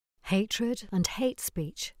Hatred and hate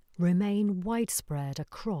speech remain widespread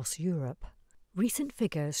across Europe. Recent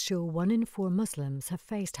figures show 1 in 4 Muslims have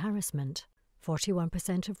faced harassment.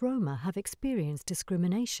 41% of Roma have experienced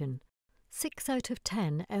discrimination. 6 out of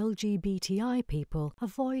 10 LGBTI people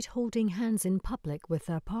avoid holding hands in public with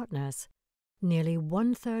their partners. Nearly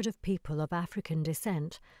 1/3 of people of African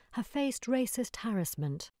descent have faced racist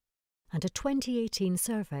harassment. And a 2018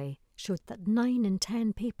 survey showed that 9 in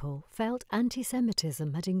 10 people felt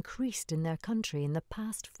anti-Semitism had increased in their country in the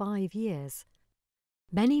past 5 years.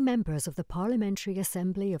 Many members of the Parliamentary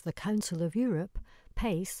Assembly of the Council of Europe,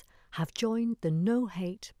 PACE, have joined the No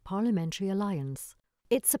Hate Parliamentary Alliance.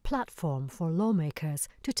 It's a platform for lawmakers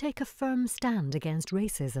to take a firm stand against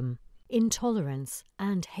racism, intolerance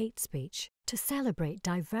and hate speech, to celebrate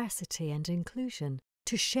diversity and inclusion,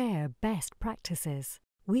 to share best practices.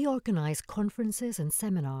 We organise conferences and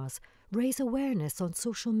seminars, raise awareness on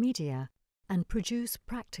social media, and produce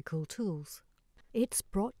practical tools. It's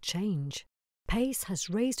brought change. PACE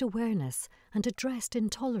has raised awareness and addressed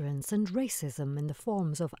intolerance and racism in the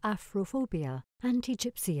forms of Afrophobia,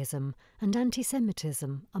 anti-Gypsyism and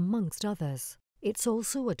anti-Semitism, amongst others. It's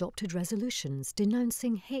also adopted resolutions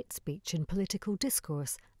denouncing hate speech in political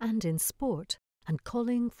discourse and in sport, and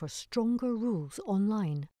calling for stronger rules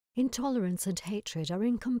online. Intolerance and hatred are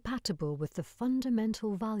incompatible with the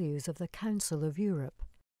fundamental values of the Council of Europe.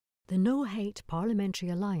 The No Hate Parliamentary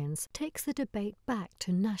Alliance takes the debate back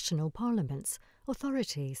to national parliaments,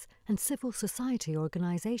 authorities and civil society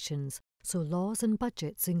organisations, so laws and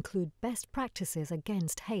budgets include best practices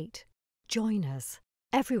against hate. Join us.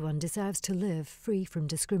 Everyone deserves to live free from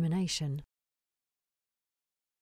discrimination.